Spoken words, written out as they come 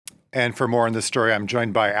And for more on this story, I'm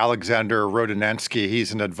joined by Alexander Rodnyansky.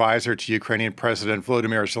 He's an advisor to Ukrainian President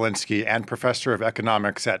Volodymyr Zelensky and professor of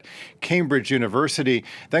economics at Cambridge University.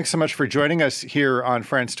 Thanks so much for joining us here on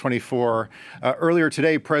France 24. Earlier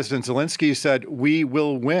today, President Zelensky said, "We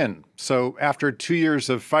will win." So after 2 years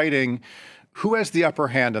of fighting, who has the upper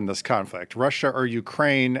hand in this conflict, Russia or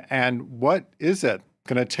Ukraine? And what is it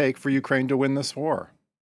going to take for Ukraine to win this war?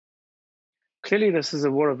 Clearly, this is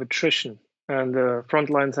a war of attrition. And the front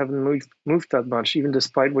lines haven't moved that much, even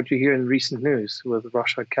despite what you hear in recent news, with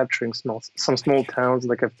Russia capturing some small towns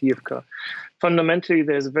like Avdiivka. Fundamentally,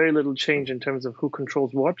 there's very little change in terms of who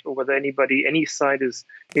controls what, or whether any side is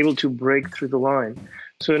able to break through the line.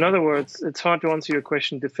 So in other words, it's hard to answer your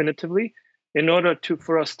question definitively. In order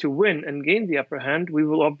for us to win and gain the upper hand, we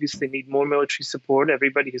will obviously need more military support.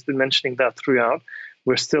 Everybody has been mentioning that throughout.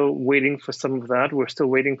 We're still waiting for some of that. We're still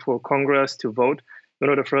waiting for Congress to vote in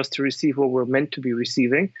order for us to receive what we're meant to be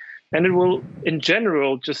receiving. And it will, in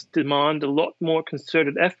general, just demand a lot more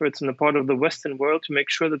concerted efforts on the part of the Western world to make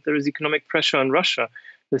sure that there is economic pressure on Russia.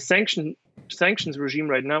 The sanctions regime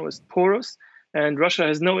right now is porous, and Russia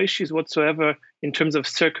has no issues whatsoever in terms of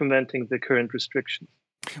circumventing the current restrictions.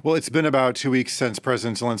 Well, it's been about 2 weeks since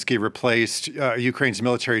President Zelensky replaced Ukraine's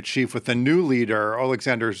military chief with a new leader,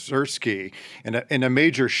 Alexander Rodnyansky, in a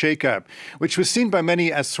major shakeup, which was seen by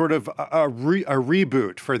many as sort of a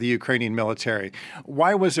reboot for the Ukrainian military.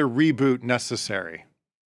 Why was a reboot necessary?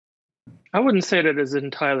 I wouldn't say that it's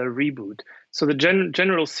entirely a reboot. So the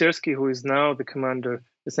General Syrskyi, who is now the commander,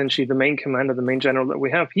 essentially the main commander, the main general that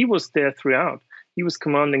we have, he was there throughout. He was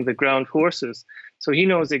commanding the ground forces. So he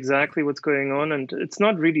knows exactly what's going on. And it's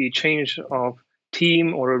not really a change of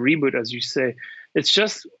team or a reboot, as you say. It's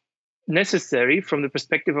just necessary from the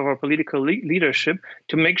perspective of our political leadership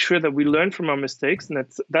to make sure that we learn from our mistakes and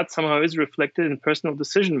that somehow is reflected in personal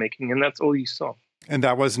decision making. And that's all you saw. And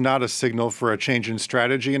that was not a signal for a change in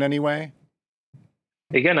strategy in any way?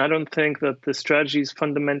 Again, I don't think that the strategy is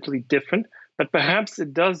fundamentally different, but perhaps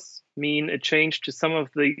it does mean a change to some of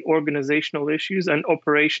the organizational issues and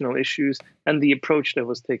operational issues and the approach that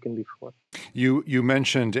was taken before. You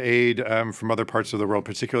mentioned aid from other parts of the world,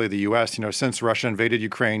 particularly the U.S. Since Russia invaded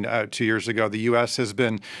Ukraine 2 years ago, the U.S. has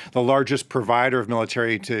been the largest provider of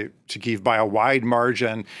military to Kyiv by a wide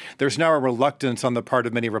margin. There's now a reluctance on the part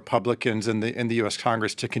of many Republicans in the U.S.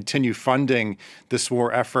 Congress to continue funding this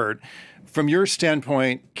war effort. From your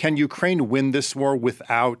standpoint, can Ukraine win this war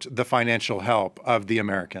without the financial help of the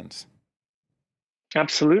Americans?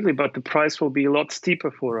 Absolutely, but the price will be a lot steeper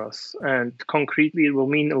for us. And concretely, it will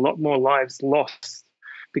mean a lot more lives lost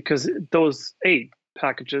because those aid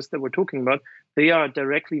packages that we're talking about, they are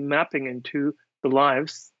directly mapping into the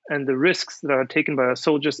lives and the risks that are taken by our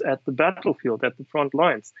soldiers at the battlefield, at the front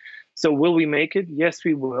lines. So will we make it? Yes,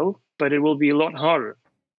 we will, but it will be a lot harder.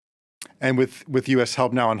 And with U.S.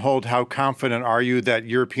 help now on hold, how confident are you that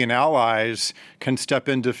European allies can step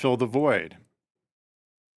in to fill the void?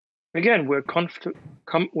 Again, we're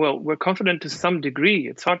confident to some degree.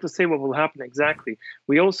 It's hard to say what will happen exactly.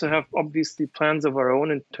 We also have obviously plans of our own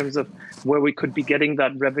in terms of where we could be getting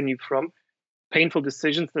that revenue from, painful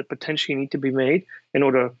decisions that potentially need to be made in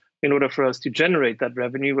order for us to generate that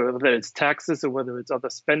revenue, whether it's taxes or whether it's other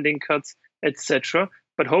spending cuts, etc.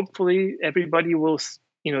 But hopefully everybody will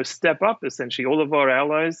step up. Essentially, all of our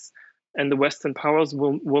allies and the Western powers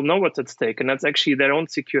will know what's at stake, and that's actually their own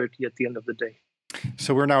security at the end of the day.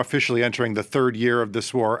 So we're now officially entering the third year of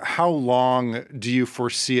this war. How long do you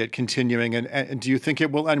foresee it continuing? And do you think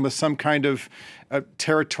it will end with some kind of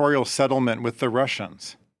territorial settlement with the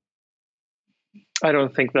Russians? I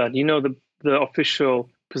don't think that. The official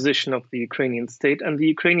position of the Ukrainian state and the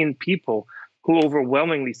Ukrainian people who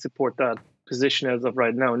overwhelmingly support that position as of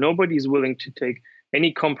right now. Nobody's willing to take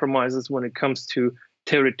any compromises when it comes to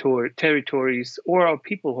territories or our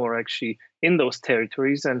people who are actually in those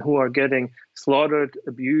territories and who are getting slaughtered,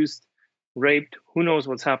 abused, raped. Who knows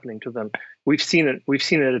what's happening to them? We've seen it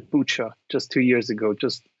at Bucha just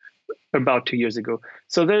about 2 years ago.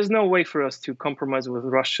 So there's no way for us to compromise with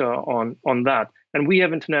Russia on that. And we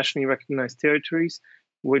have internationally recognized territories,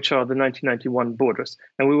 which are the 1991 borders.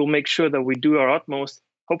 And we will make sure that we do our utmost,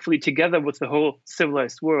 hopefully together with the whole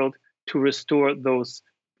civilized world, to restore those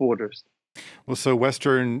borders. Well, so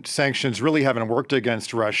Western sanctions really haven't worked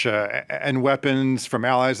against Russia, and weapons from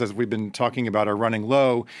allies, as we've been talking about, are running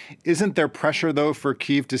low. Isn't there pressure, though, for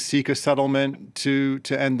Kyiv to seek a settlement to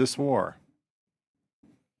end this war?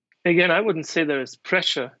 Again, I wouldn't say there is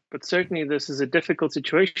pressure, but certainly this is a difficult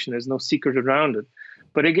situation. There's no secret around it.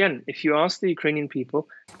 But again, if you ask the Ukrainian people,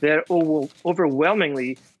 they're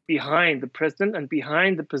overwhelmingly behind the president and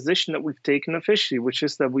behind the position that we've taken officially, which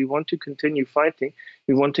is that we want to continue fighting.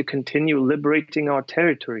 We want to continue liberating our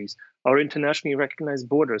territories, our internationally recognized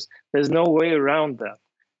borders. There's no way around that.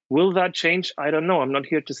 Will that change? I don't know. I'm not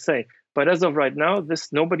here to say. But as of right now,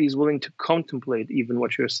 nobody's willing to contemplate even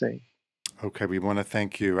what you're saying. Okay, we want to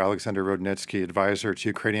thank you, Alexander Rodnyansky, advisor to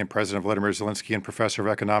Ukrainian President Volodymyr Zelensky and professor of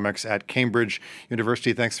economics at Cambridge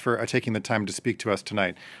University. Thanks for taking the time to speak to us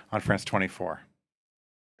tonight on France 24.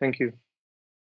 Thank you.